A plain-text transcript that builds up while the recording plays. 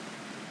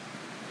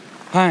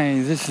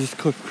Hi, this is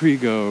Cliff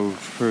Crego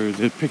for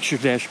the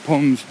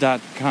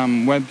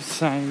picture-poems.com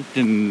website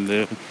and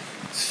the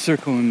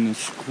Circle in the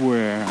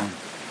Square.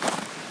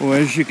 Well,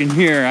 as you can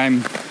hear,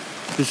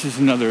 this is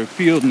another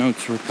Field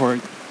Notes report.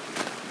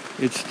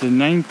 It's the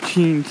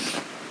 19th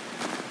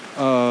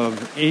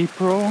of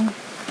April.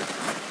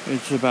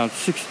 It's about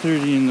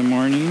 6:30 in the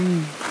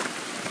morning,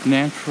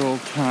 natural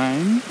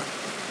time.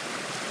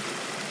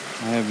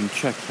 I haven't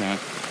checked that.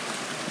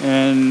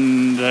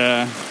 And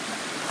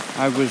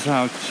I was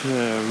out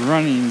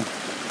running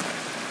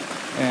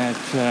at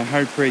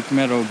Heartbreak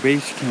Meadow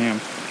Base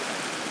Camp,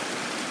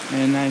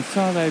 and I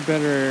thought I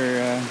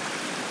better,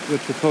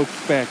 with the folks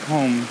back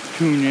home,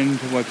 tune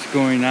into what's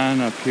going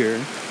on up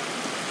here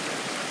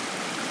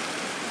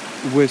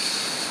with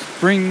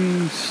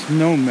Spring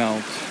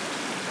Snowmelt,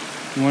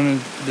 one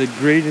of the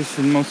greatest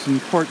and most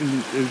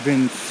important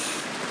events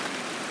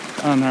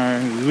on our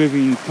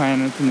living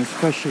planet, and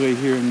especially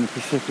here in the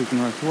Pacific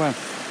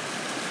Northwest.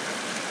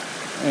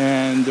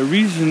 And the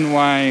reason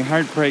why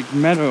Heartbreak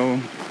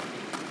Meadow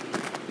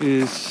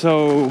is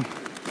so,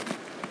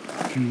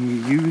 can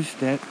we use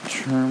that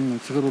term?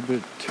 It's a little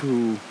bit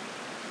too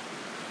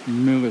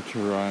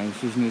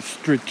militarized, isn't it?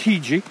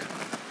 Strategic.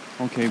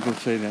 Okay, we'll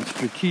say that.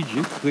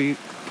 Strategically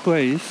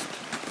placed.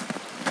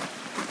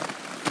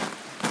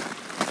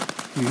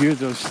 You hear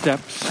those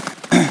steps.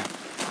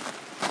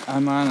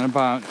 I'm on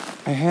about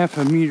a half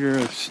a meter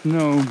of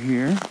snow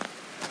here.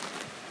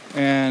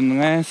 And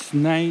last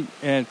night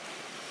at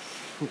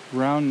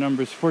round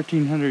numbers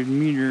 1,400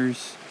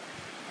 meters,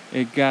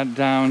 it got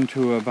down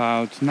to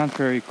about, not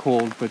very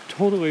cold, but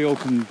totally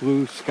open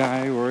blue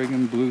sky,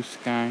 Oregon blue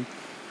sky.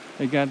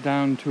 It got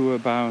down to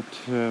about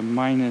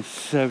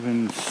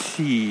 -7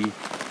 C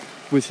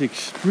with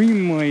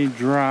extremely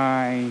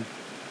dry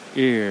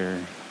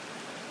air.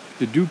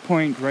 The dew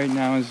point right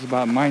now is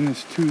about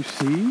 -2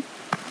 C.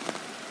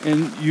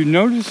 And you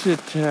notice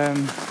that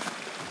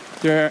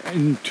there are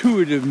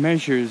intuitive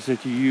measures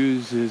that you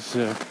use as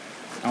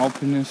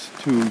alpinists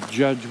to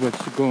judge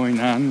what's going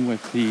on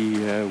with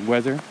the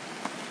weather.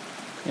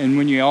 And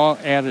when you all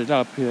add it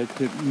up,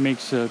 it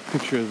makes a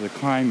picture of the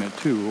climate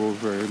too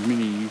over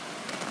many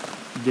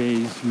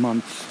days,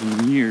 months,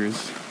 and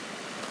years.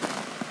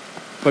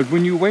 But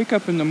when you wake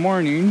up in the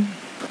morning,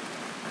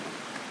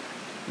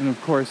 and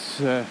of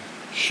course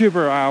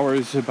shiver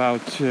hours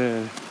about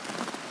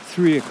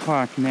 3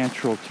 o'clock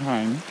natural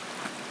time,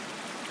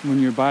 when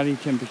your body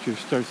temperature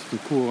starts to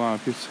cool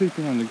off, you're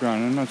sleeping on the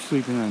ground. I'm not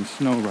sleeping on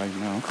snow right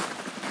now,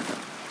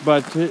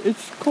 but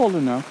it's cold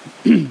enough.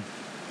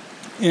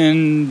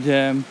 And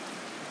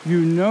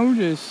you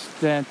notice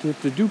that if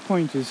the dew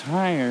point is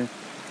higher,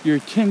 your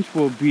tent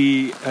will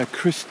be a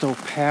crystal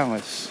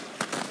palace,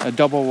 a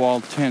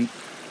double-walled tent,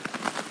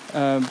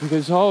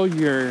 because all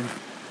your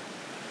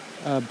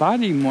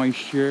body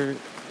moisture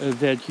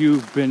that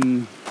you've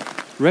been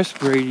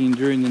respirating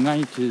during the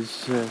night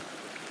is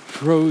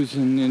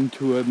frozen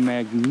into a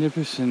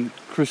magnificent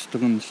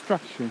crystalline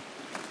structure.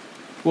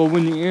 Well,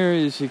 when the air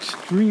is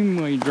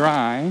extremely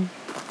dry,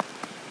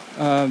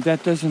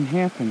 that doesn't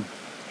happen.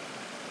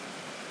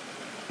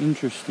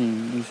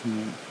 Interesting, isn't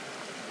it?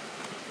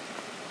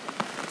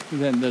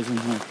 That doesn't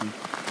happen.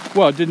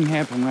 Well, it didn't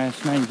happen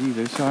last night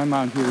either, so I'm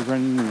out here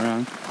running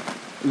around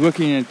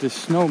looking at the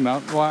snow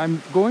melt. Well,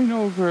 I'm going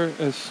over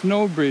a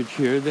snow bridge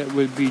here that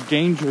would be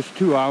dangerous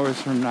 2 hours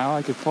from now.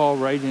 I could fall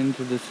right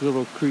into this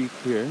little creek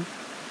here.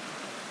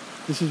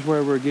 This is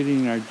where we're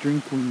getting our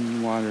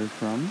drinking water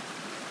from.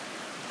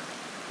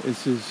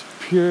 It's as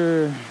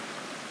pure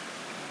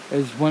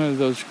as one of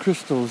those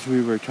crystals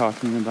we were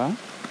talking about.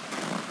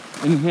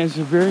 And it has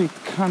a very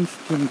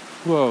constant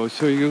flow.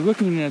 So you're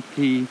looking at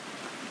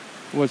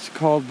what's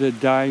called the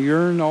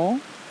diurnal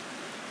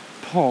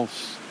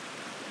pulse.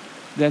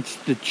 That's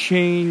the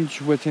change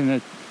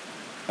within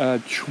a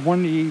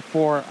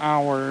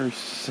 24-hour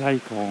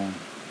cycle.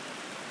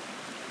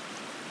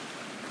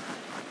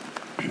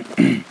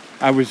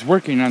 I was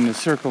working on the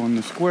Circle in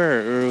the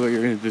Square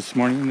earlier this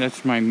morning.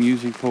 That's my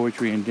music,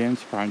 poetry, and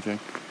dance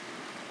project.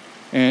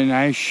 And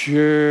I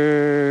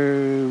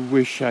sure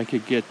wish I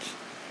could get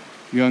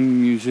young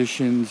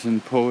musicians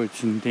and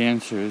poets and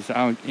dancers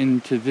out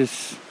into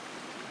this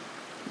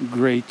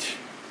great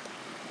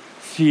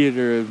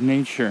theater of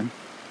nature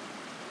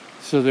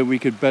so that we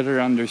could better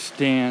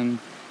understand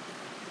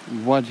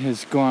what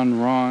has gone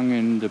wrong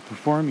in the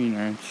performing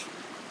arts.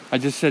 I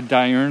just said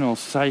diurnal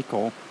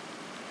cycle.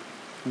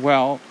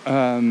 Well,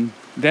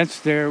 that's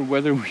there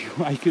whether we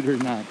like it or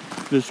not,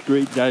 this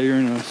great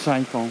diurnal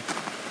cycle.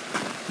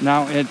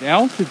 Now, at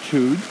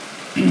altitude,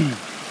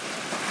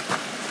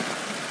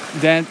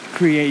 that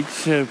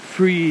creates a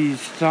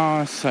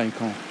freeze-thaw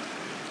cycle.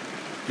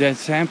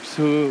 That's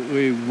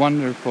absolutely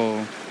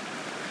wonderful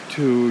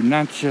to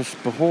not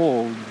just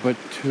behold, but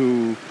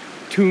to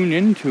tune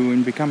into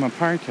and become a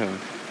part of.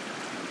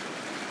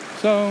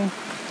 So,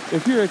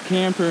 if you're a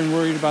camper and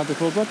worried about the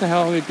cold, what the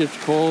hell, it gets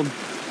cold.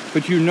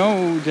 But you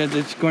know that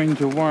it's going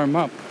to warm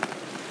up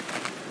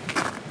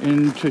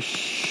into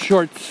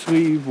short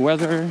sleeve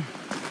weather.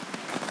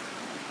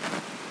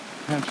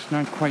 Perhaps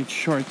not quite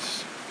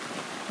shorts.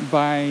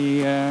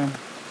 by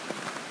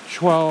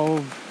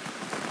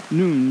 12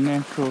 noon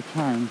natural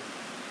time.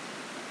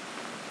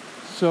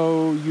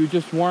 So you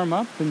just warm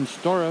up and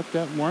store up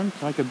that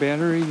warmth like a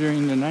battery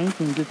during the night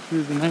and get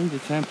through the night.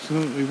 It's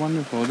absolutely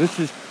wonderful. This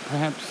is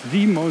perhaps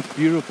the most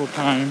beautiful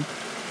time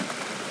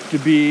to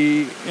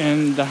be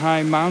in the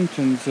high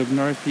mountains of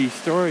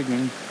northeast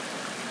Oregon.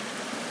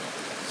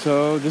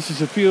 So this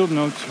is a field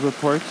notes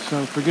report,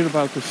 so forget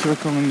about the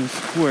circle and the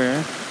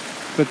square.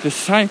 But the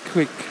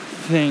cyclic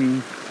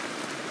thing,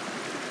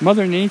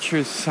 Mother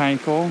Nature's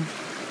cycle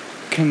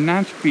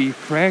cannot be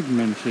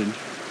fragmented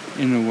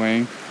in a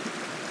way.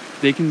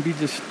 They can be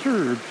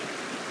disturbed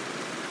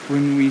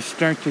when we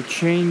start to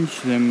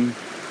change them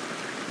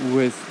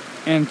with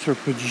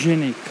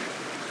anthropogenic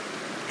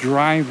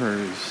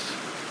drivers,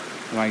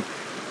 like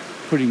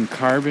putting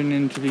carbon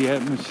into the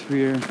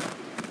atmosphere,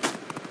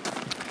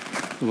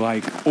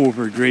 like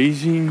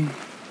overgrazing.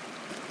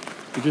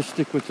 We just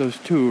stick with those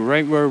two.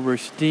 Right where we're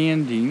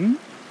standing,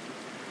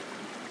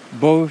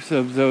 both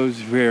of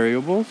those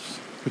variables,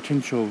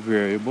 potential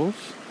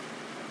variables,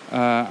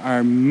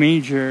 are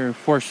major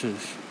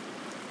forces.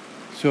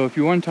 So if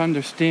you want to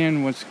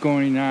understand what's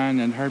going on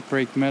at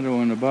Heartbreak Meadow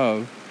and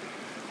above,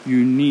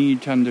 you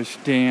need to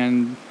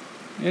understand,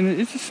 and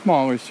it's a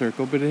smaller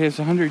circle, but it has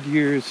 100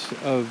 years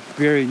of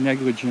very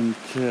negligent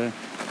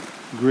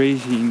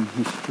grazing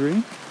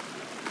history.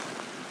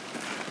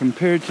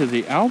 Compared to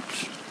the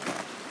Alps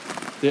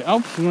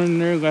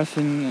learned their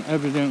lesson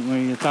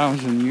evidently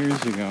 1,000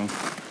 years ago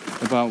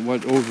about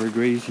what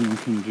overgrazing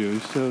can do.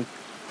 So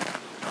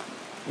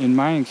in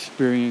my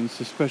experience,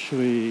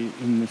 especially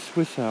in the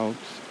Swiss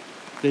Alps,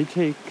 they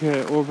take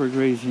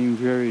overgrazing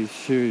very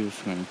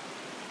seriously.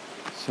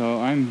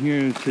 So I'm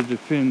here to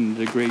defend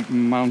the great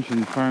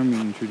mountain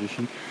farming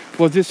tradition.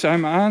 Well,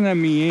 I'm on a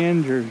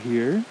meander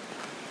here.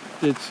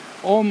 It's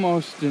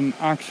almost an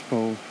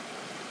oxbow.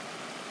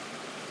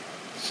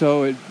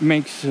 So it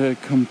makes a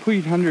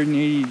complete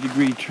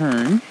 180-degree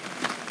turn.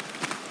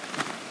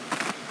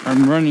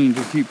 I'm running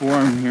to keep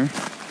warm here.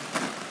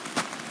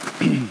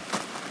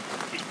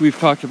 We've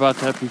talked about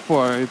that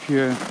before. If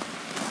you're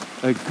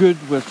good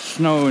with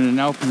snow and an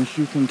alpinist,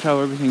 you can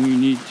tell everything you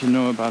need to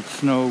know about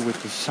snow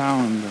with the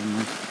sound.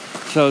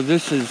 So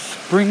this is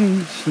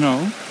spring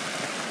snow.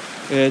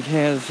 It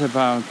has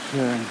about,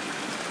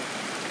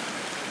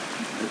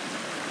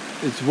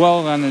 it's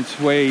well on its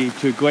way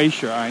to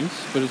glacier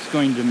ice, but it's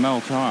going to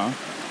melt off.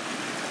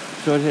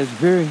 So it has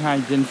very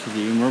high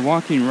density, and we're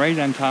walking right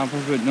on top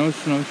of it. No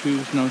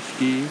snowshoes, no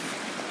skis.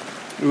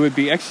 It would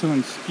be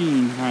excellent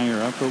skiing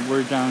higher up, but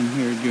we're down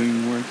here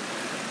doing work.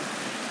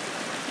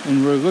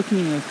 And we're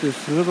looking at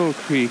this little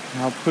creek.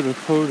 I'll put a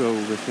photo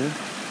with it.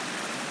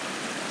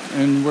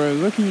 And we're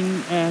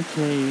looking at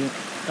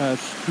a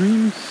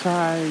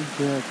stream-side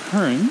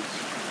current.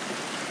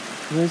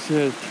 There's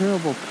a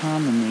terrible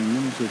common name.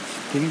 What is it?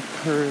 Stink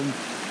current.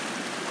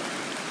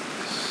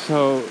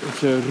 So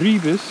it's a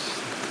rebus.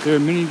 There are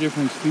many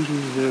different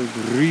species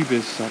of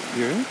rebus up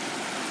here.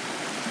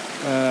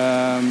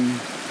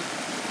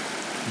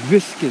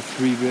 Viscous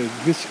rebus,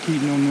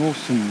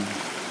 viscinonosum.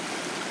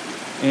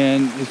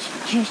 And it's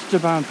just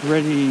about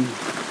ready.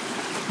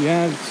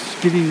 Yeah,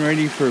 it's getting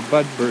ready for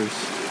bud burst.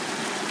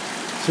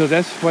 So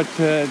that's what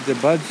the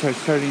buds are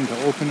starting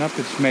to open up.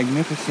 It's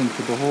magnificent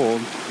to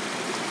behold.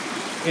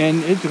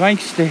 And it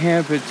likes to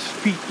have its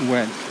feet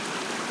wet.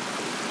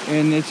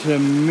 And it's a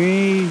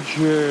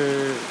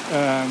major,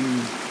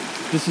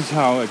 this is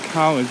how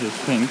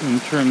ecologists think in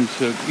terms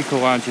of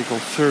ecological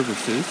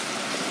services.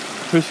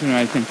 Personally,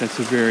 I think that's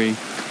a very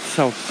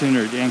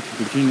self-centered,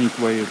 anthropogenic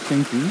way of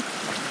thinking.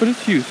 But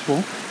it's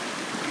useful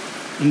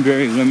in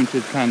very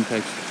limited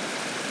context.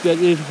 That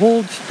it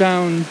holds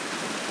down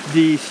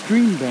the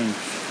stream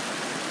banks.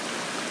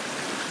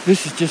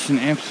 This is just an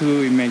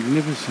absolutely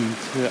magnificent,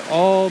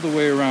 all the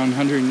way around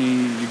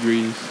 180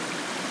 degrees.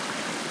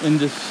 And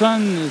the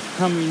sun is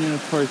coming in,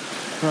 of course,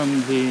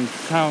 from the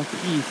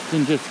southeast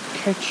and just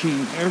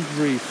catching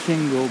every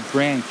single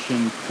branch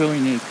and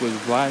filling it with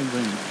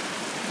vibrant,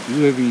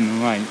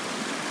 living light.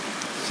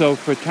 So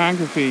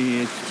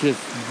photography, it's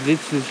just,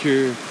 this is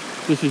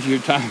your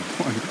time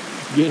point.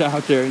 Get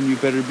out there and you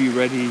better be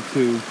ready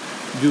to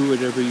do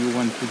whatever you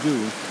want to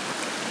do.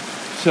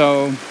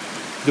 So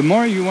the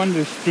more you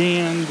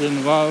understand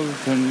and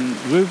love and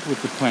live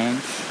with the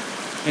plants,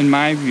 in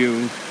my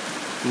view,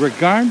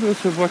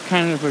 regardless of what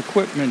kind of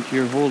equipment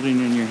you're holding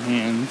in your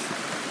hands,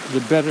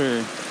 the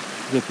better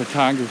the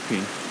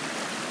photography.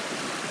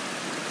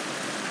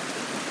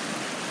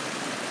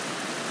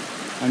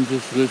 I'm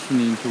just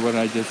listening to what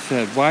I just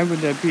said. Why would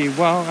that be?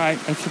 Well, I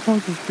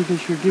suppose it's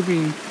because you're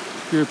giving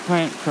your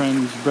plant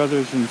friends,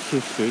 brothers and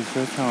sisters,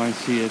 that's how I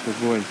see it, a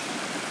voice.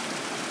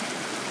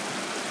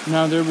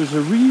 Now, there was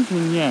a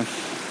reason, yes.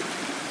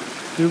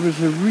 There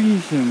was a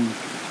reason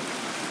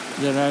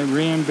that I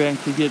ran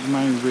back to get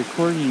my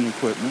recording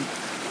equipment.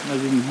 I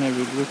didn't have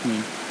it with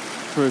me.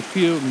 For a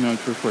field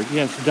note report.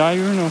 Yes,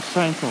 diurnal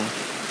cycle.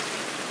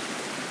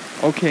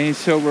 Okay,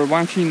 so we're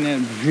watching that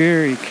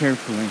very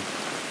carefully.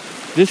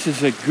 This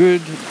is a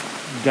good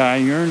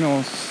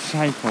diurnal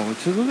cycle.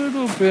 It's a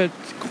little bit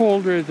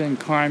colder than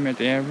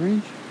climate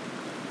average.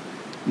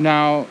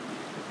 Now,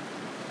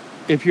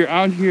 if you're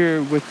out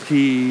here with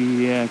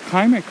the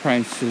climate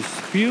crisis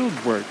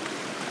field work,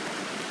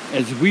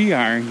 as we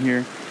are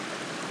here,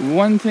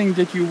 one thing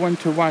that you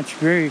want to watch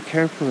very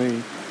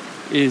carefully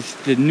is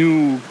the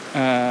new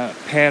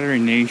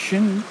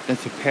patternation,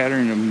 that's a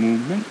pattern of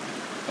movement,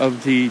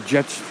 of the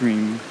jet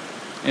stream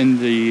in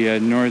the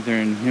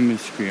northern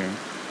hemisphere.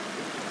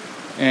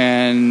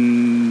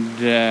 And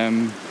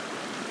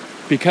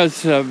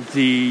because of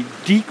the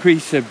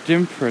decrease of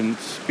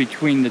difference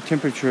between the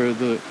temperature of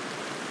the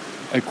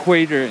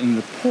equator and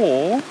the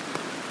pole,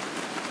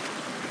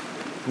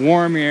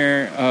 warm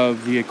air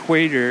of the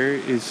equator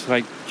is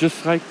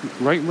just like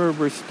right where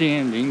we're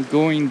standing,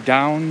 going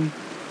down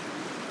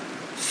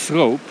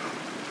slope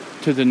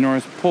to the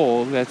North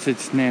Pole. That's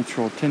its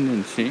natural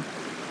tendency.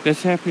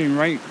 That's happening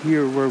right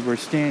here where we're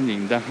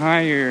standing. The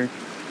higher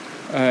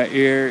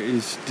air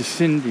is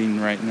descending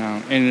right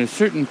now, and at a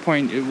certain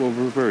point it will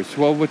reverse.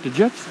 Well, with the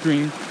jet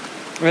stream,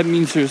 that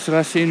means there's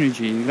less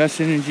energy. Less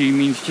energy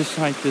means just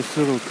like this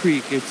little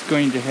creek, it's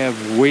going to have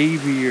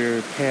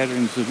wavier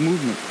patterns of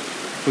movement.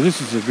 Well,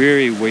 this is a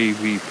very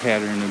wavy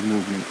pattern of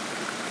movement.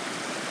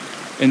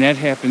 And that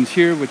happens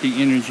here with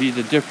the energy.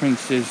 The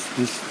difference is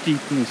the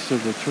steepness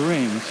of the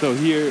terrain. So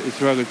here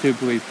it's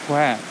relatively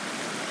flat.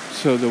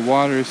 So the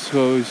water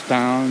slows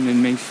down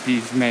and makes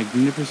these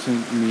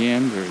magnificent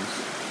meanders.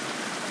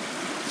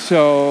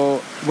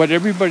 So what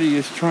everybody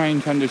is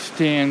trying to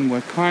understand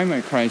with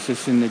climate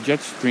crisis and the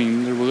jet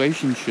stream, the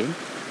relationship,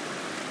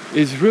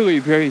 is really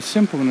very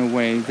simple in a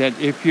way that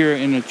if you're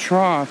in a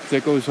trough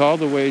that goes all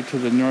the way to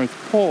the North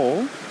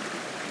Pole,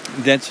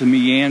 that's a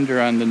meander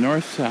on the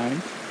north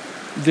side,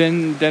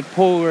 then that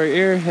polar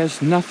air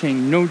has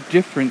nothing, no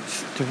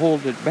difference to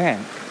hold it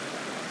back.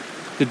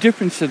 The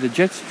difference of the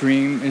jet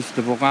stream is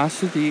the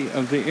velocity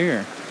of the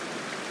air.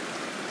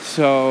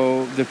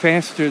 So the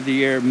faster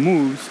the air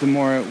moves, the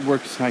more it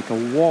works like a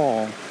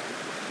wall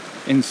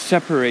and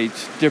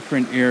separates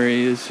different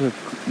areas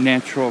of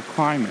natural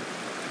climate.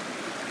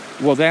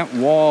 Well, that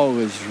wall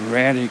is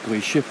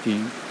radically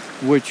shifting,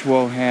 which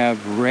will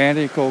have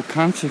radical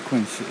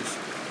consequences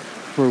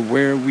for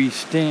where we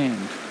stand.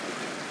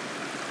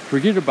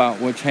 Forget about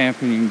what's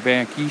happening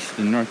back east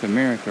in North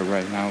America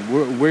right now.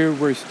 Where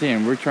we're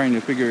standing, we're trying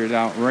to figure it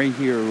out right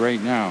here, right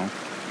now.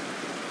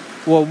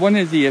 Well, one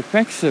of the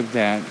effects of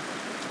that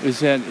is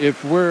that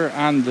if we're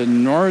on the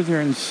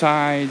northern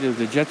side of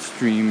the jet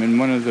stream in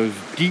one of those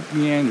deep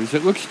meanders,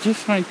 it looks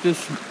just like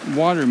this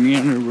water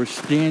meander we're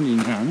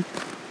standing on.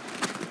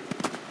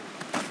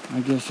 I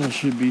guess I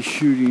should be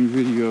shooting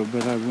video,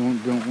 but I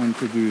don't want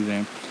to do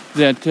that.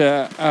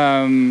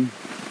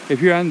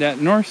 If you're on that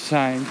north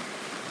side,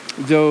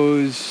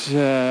 those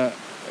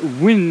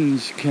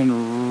winds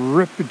can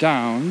rip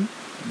down.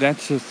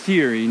 That's a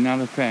theory, not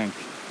a fact.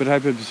 But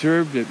I've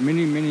observed it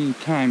many, many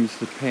times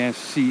the past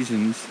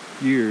seasons,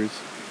 years,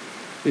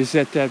 is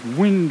that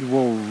wind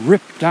will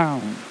rip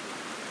down.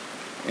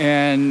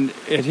 And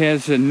it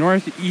has a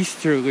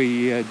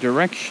northeasterly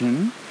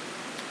direction,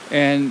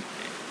 and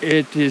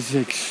it is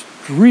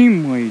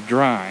extremely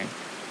dry.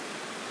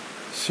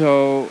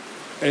 So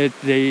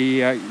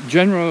they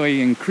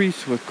generally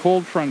increase with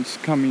cold fronts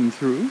coming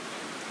through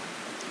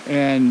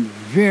and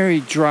very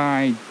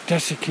dry,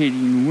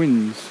 desiccating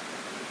winds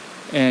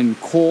and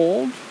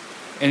cold,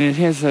 and it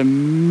has a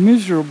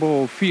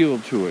miserable feel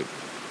to it.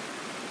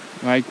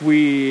 Like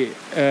we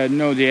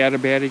know the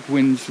adiabatic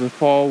winds, the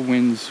fall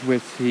winds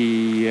with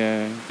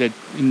that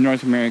in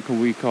North America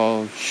we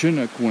call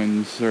Chinook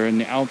winds, or in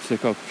the Alps they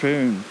call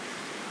Föhn.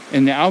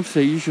 In the Alps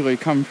they usually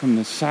come from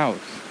the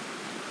south.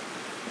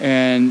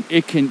 And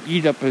it can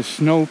eat up a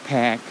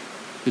snowpack,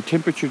 the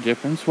temperature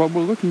difference. What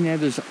we're looking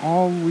at is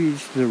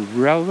always the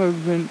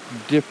relevant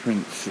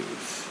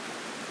differences.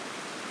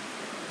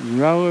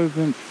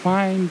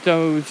 Find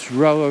those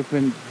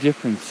relevant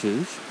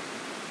differences.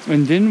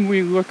 And then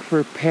we look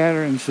for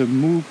patterns of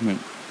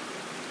movement.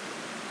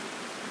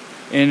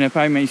 And if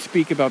I may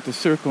speak about the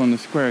circle and the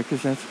square,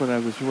 because that's what I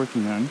was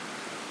working on,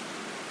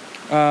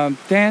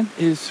 that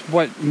is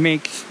what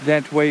makes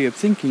that way of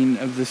thinking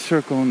of the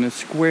circle and the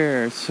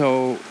square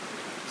so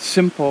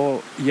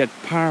simple yet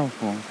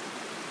powerful,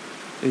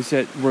 is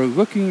that we're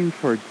looking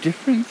for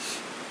difference,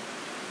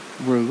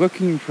 we're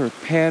looking for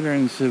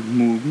patterns of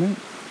movement.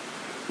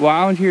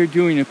 While out here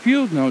doing a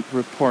field note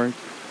report,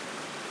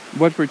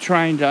 what we're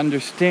trying to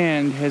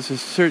understand has a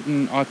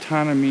certain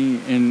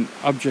autonomy and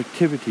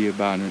objectivity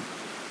about it.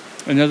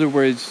 In other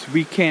words,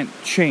 we can't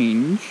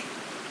change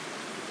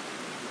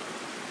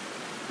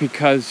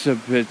because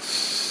of its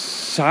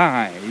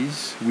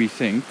size, we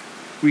think.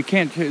 We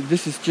can't,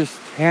 this is just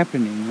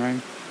happening,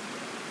 right?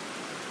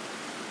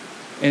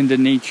 In the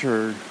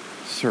nature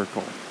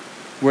circle.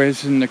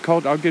 Whereas in the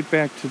cult, I'll get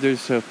back to,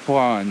 there's a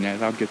flaw in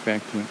that, I'll get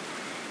back to it.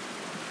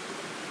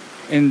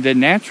 In the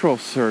natural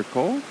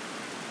circle,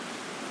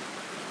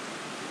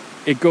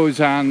 it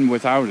goes on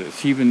without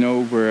us, even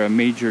though we're a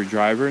major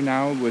driver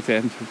now with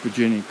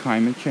anthropogenic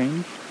climate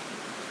change.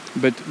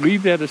 But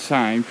leave that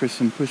aside for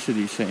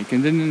simplicity's sake.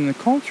 And then in the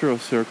cultural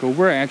circle,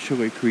 we're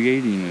actually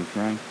creating it,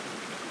 right?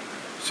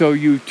 So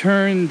you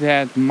turn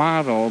that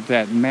model,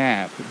 that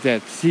map,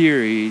 that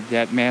theory,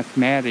 that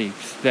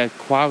mathematics, that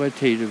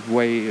qualitative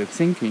way of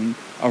thinking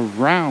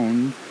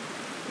around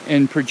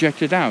and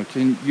project it out.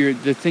 And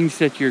the things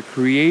that you're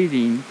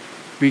creating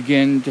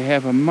begin to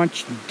have a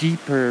much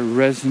deeper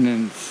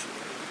resonance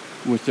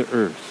with the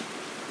earth.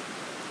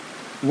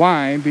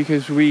 Why?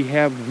 Because we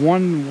have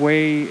one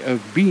way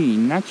of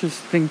being, not just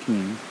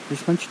thinking.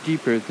 It's much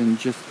deeper than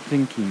just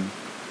thinking.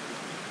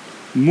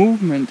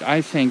 Movement,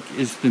 I think,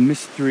 is the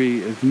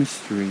mystery of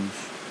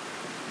mysteries.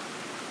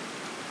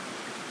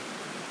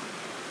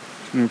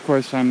 And of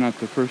course, I'm not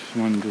the first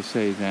one to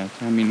say that.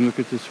 I mean, look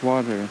at this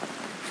water.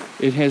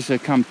 It has a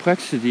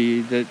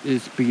complexity that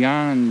is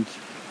beyond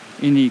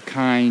any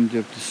kind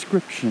of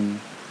description.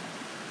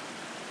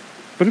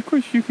 But of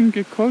course, you can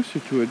get closer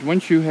to it.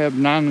 Once you have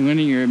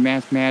nonlinear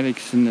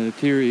mathematics and the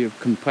theory of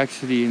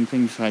complexity and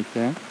things like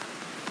that,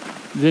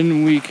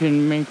 then we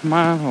can make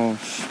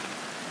models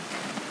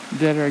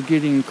that are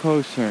getting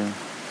closer.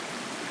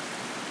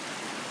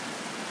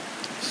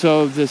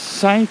 So the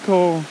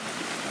cycle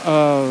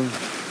of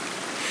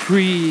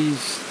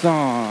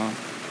freeze-thaw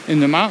in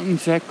the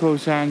mountains, that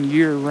goes on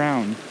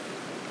year-round.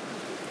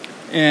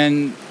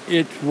 And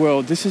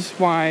this is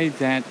why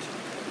that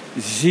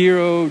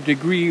 0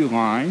 degree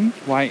line,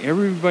 why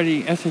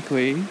everybody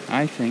ethically,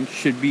 I think,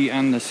 should be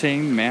on the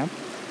same map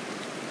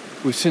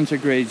with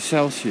centigrade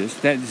Celsius.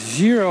 That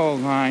 0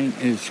 line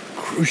is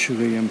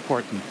crucially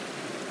important.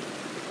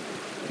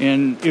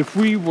 And if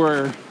we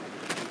were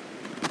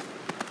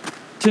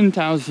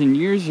 10,000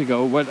 years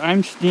ago, what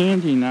I'm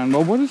standing on,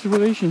 well, what is the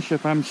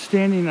relationship? I'm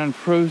standing on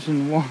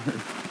frozen water,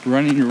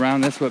 running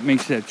around. That's what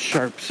makes that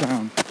sharp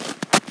sound.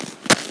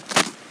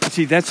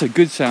 See, that's a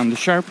good sound. The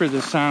sharper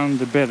the sound,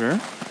 the better.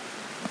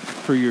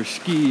 For your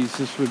skis,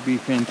 this would be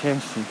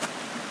fantastic.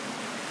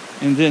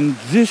 And then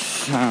this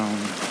sound.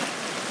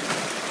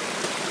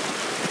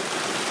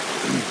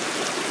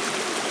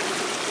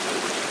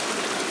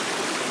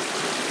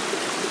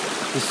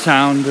 The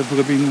sound of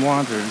living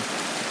water.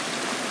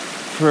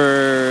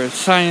 For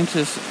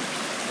scientists,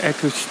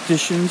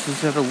 acousticians,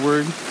 is that a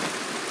word?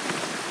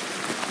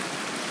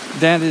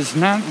 That is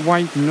not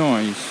white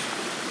noise.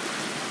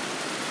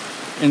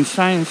 In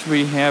science,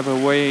 we have a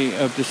way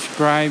of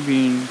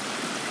describing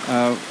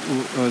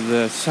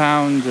the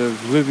sound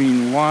of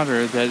living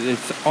water, that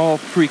it's all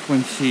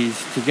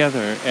frequencies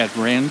together at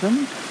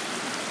random.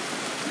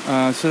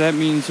 So that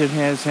means it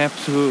has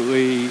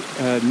absolutely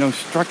no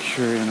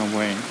structure in a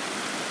way.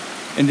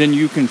 And then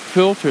you can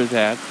filter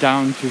that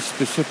down to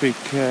specific,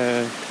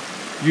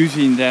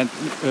 using that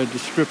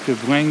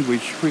descriptive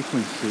language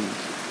frequencies.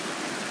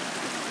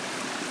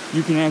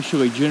 You can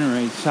actually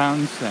generate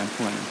sounds that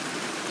way.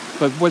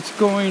 But what's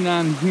going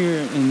on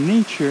here in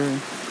nature,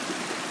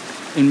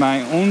 in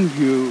my own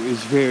view, is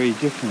very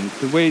different.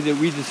 The way that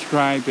we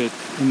describe it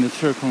in the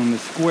circle and the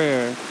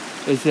square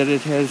is that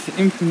it has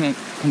infinite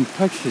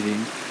complexity.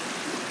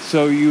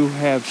 So you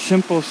have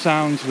simple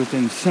sounds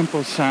within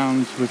simple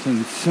sounds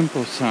within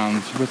simple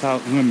sounds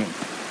without limit.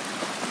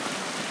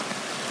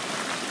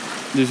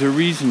 There's a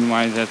reason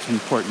why that's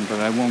important, but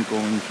I won't go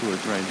into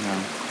it right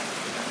now.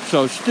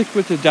 So stick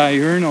with the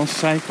diurnal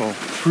cycle,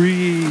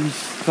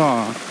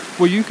 freeze-thaw.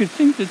 Well, you could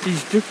think that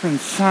these different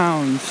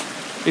sounds,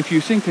 if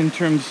you think in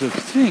terms of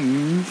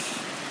things,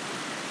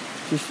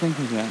 just think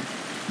of that.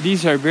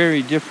 These are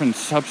very different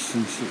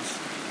substances.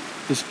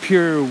 This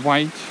pure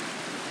white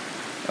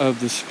of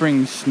the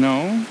spring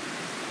snow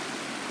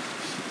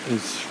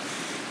is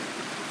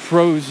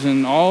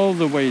frozen all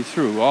the way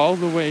through, all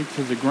the way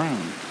to the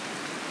ground.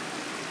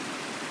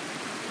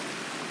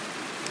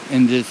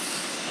 And this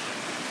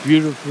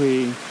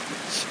beautifully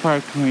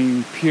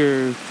sparkling,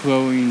 pure,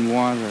 flowing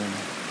water.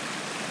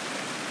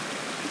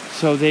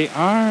 So they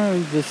are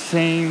the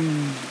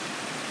same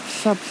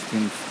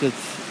substance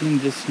that's in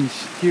this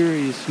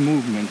mysterious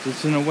movement.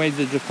 It's in a way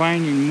the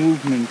defining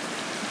movement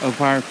of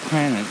our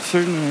planet,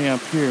 certainly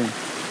up here.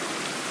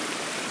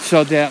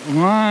 So that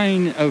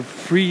line of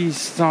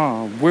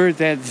freeze-thaw, where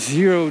that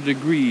 0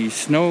 degree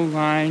snow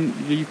line,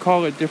 you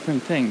call it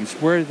different things,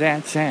 where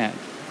that's at.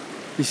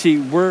 You see,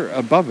 we're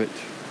above it.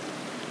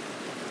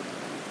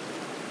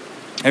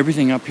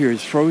 Everything up here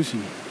is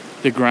frozen.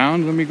 The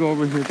ground, let me go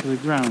over here to the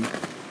ground.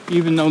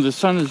 Even though the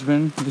sun has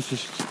been,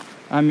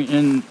 I'm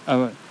in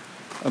a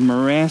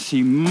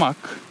morassy muck.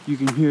 You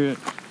can hear it.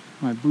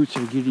 My boots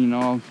are getting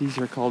all, these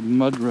are called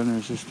mud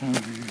runners this time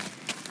of year.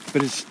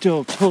 But it's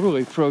still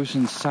totally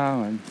frozen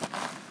solid.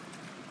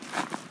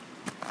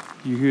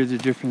 You hear the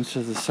difference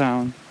of the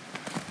sound.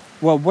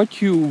 Well,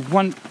 what you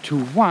want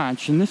to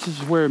watch, and this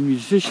is where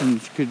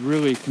musicians could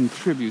really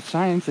contribute.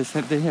 Scientists,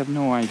 they have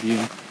no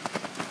idea.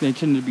 They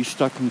tend to be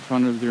stuck in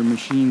front of their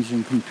machines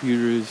and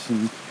computers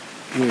and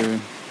their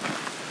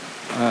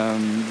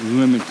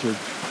limited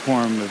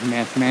form of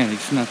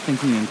mathematics, not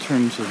thinking in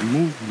terms of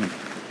movement.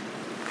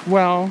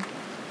 Well,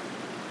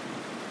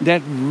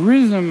 that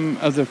rhythm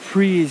of the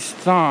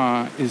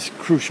freeze-thaw is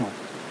crucial.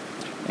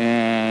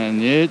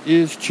 And it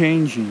is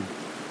changing.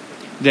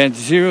 That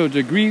 0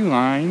 degree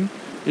line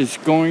is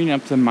going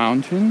up the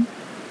mountain.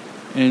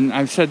 And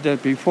I've said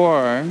that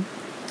before.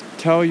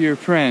 Tell your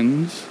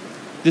friends,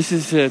 this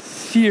is a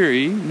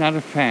theory, not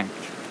a fact.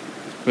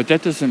 But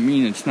that doesn't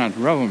mean it's not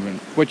relevant.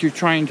 What you're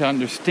trying to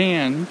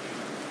understand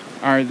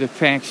are the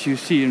facts you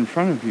see in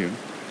front of you.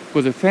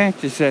 Well, the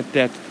fact is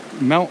that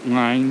melt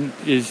line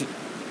is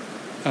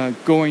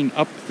going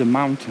up the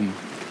mountain.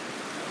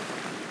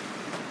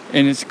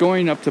 And it's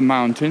going up the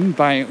mountain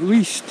by at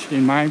least,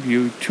 in my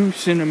view, 2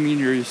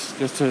 centimeters,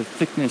 that's the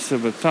thickness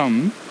of a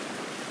thumb,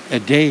 a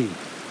day.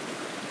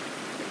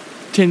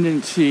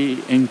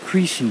 Tendency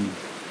increasing.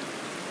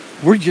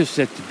 We're just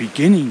at the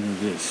beginning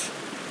of this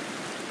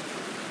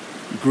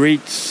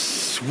great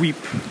sweep,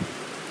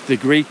 the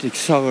great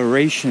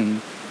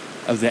acceleration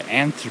of the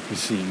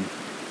Anthropocene.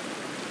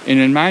 And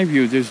in my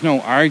view, there's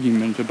no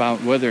argument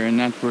about whether or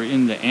not we're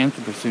in the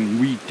Anthropocene.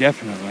 We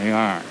definitely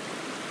are.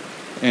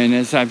 And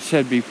as I've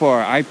said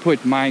before, I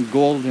put my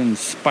golden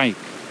spike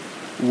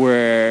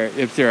where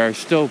if there are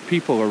still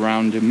people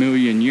around 1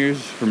 million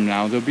years from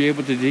now, they'll be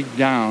able to dig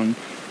down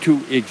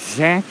to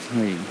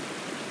exactly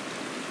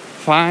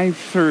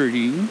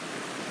 5:30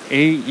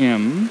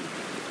 a.m.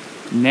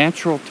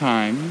 natural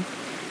time,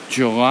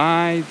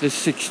 July the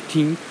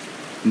 16th,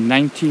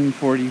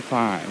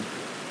 1945.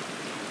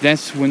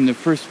 That's when the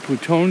first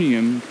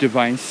plutonium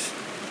device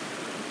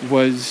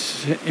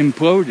was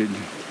imploded.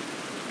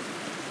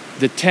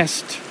 The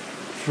test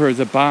for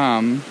the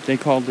bomb, they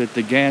called it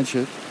the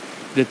gadget,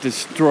 that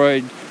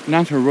destroyed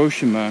not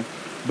Hiroshima,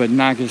 but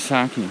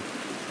Nagasaki.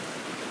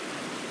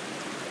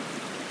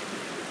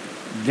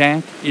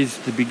 That is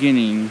the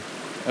beginning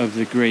of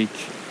the great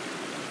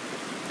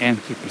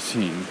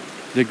Anthropocene,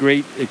 the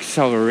great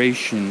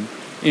acceleration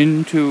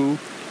into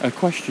a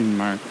question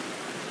mark.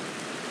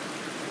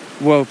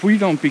 Well, if we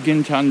don't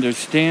begin to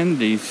understand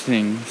these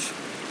things,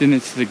 then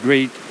it's the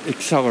great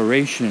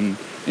acceleration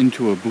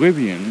into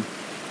oblivion.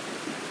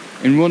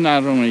 And we'll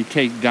not only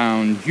take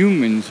down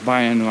humans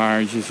by and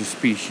large as a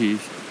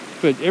species,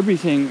 but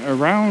everything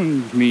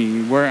around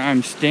me where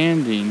I'm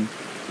standing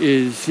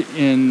is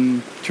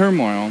in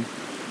turmoil.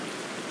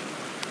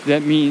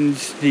 That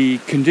means the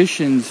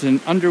conditions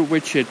under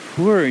which it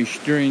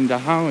flourished during the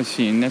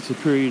Holocene, that's a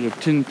period of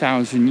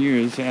 10,000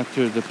 years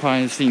after the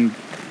Pliocene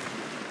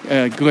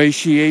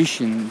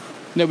glaciation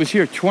that was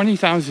here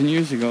 20,000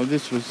 years ago.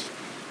 This was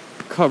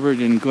covered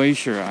in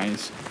glacier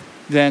ice.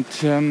 That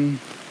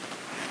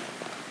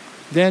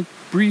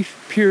brief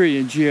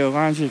period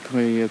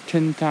geologically of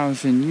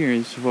 10,000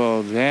 years,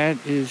 well, that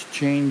is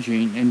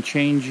changing and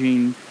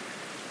changing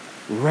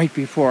right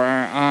before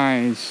our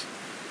eyes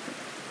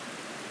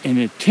in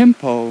a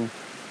tempo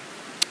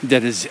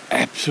that is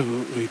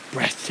absolutely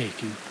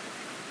breathtaking.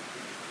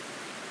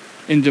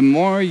 And the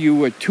more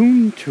you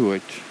attune to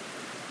it,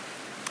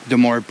 the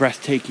more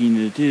breathtaking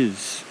it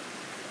is.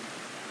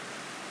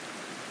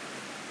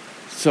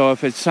 So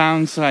if it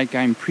sounds like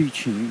I'm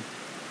preaching,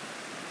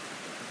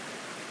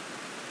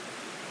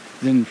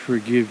 then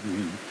forgive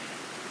me.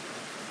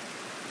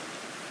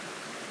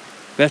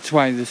 That's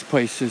why this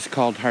place is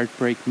called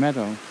Heartbreak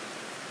Meadow.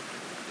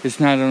 It's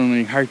not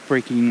only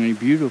heartbreakingly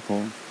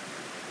beautiful,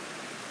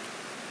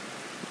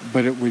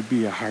 but it would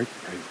be a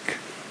heartbreak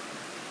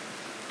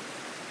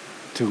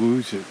to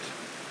lose it.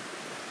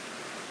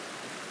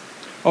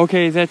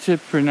 Okay, that's it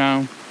for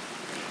now.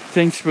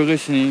 Thanks for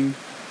listening.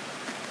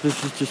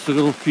 This is just a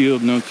little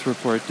field notes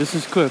report. This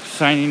is Cliff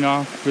signing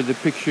off for the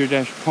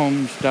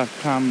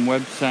picture-poems.com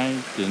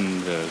website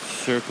and the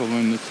Circle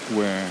in the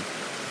Square.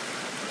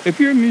 If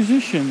you're a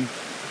musician,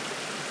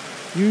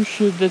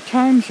 the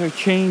times are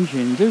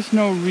changing. There's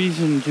no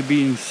reason to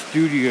be in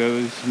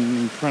studios and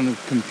in front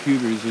of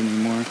computers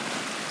anymore.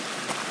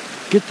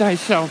 Get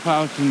thyself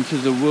out into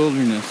the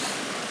wilderness.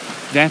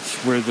 That's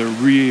where the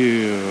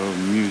real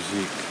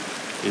music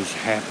is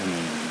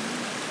happening.